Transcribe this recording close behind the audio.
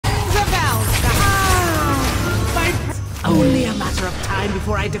only a matter of time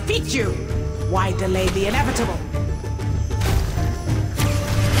before I defeat you. Why delay the inevitable?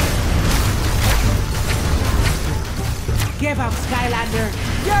 Give up, Skylander.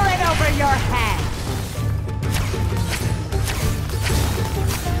 You're in over your head.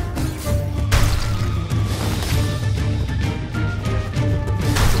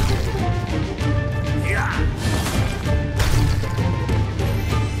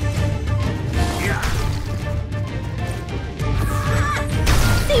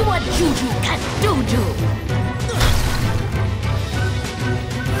 See what Juju can do.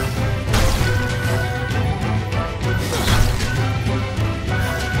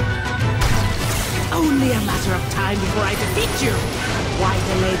 Only a matter of time before I defeat you. Why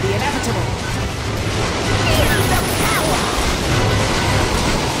delay the inevitable? Feel the power!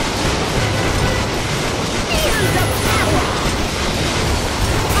 Feel the power!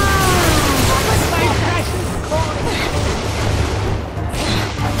 What was my precious coin?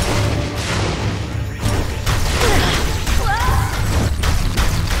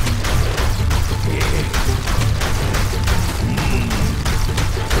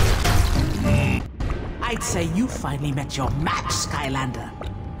 I'd say you finally met your match, Skylander.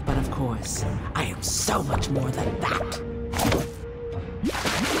 But of course, I am so much more than that.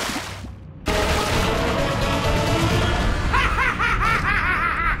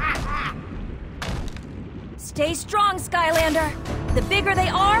 Stay strong, Skylander. The bigger they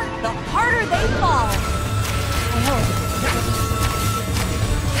are, the harder they fall.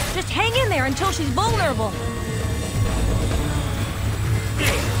 Just hang in there until she's vulnerable.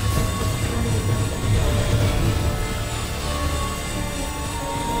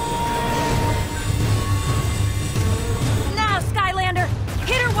 Now, Skylander,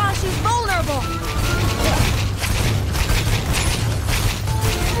 hit her while she's vulnerable.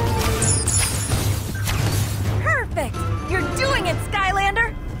 Perfect! You're doing it,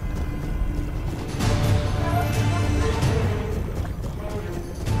 Skylander!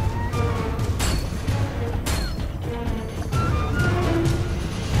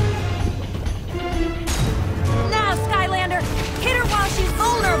 Now, Skylander, hit her while she's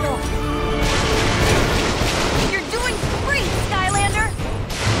vulnerable. You're doing great, Skylander!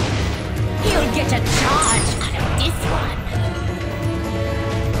 You'll get a charge out of this one.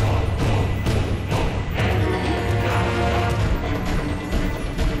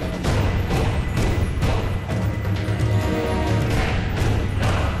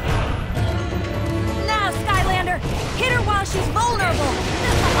 Now, Skylander, hit her while she's vulnerable.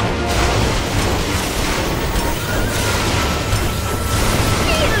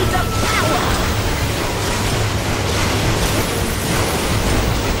 Feel the power!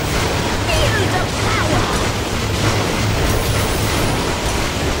 Feel the power!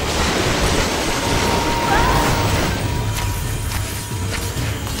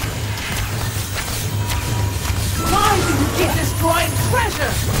 Why do you keep destroying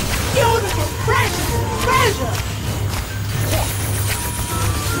treasure? Beautiful, precious treasure!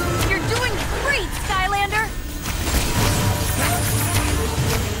 You're doing great, Skylander!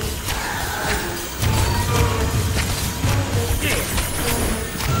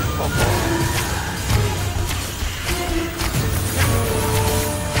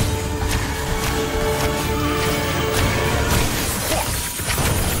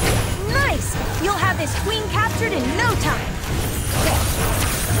 Nice! You'll have this queen captured in no time.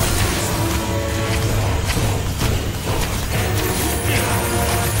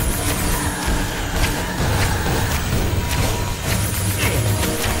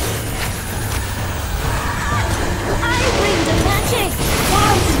 I bring the magic! Why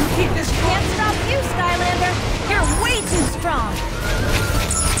do you keep destroying? Can't stop you, Skylander. You're way too strong.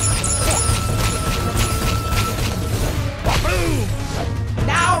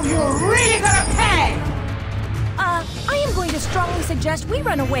 Now you're really gonna pay! I am going to strongly suggest we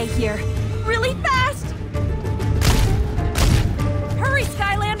run away here. Really fast! Hurry,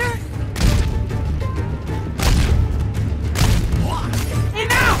 Skylander!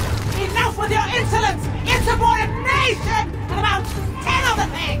 Enough! Enough with your insolence, insubordination, and about 10 other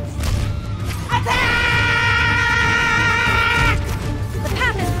things! Attack! The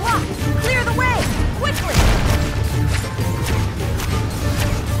path is blocked. Clear the way! Quickly!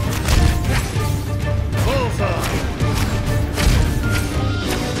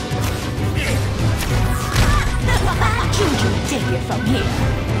 Juju, take it from here.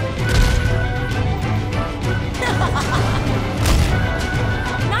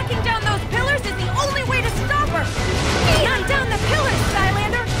 Knocking down those pillars is the only way to stop her! Knock down the pillars,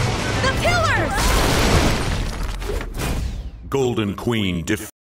 Skylander! The pillars! Golden Queen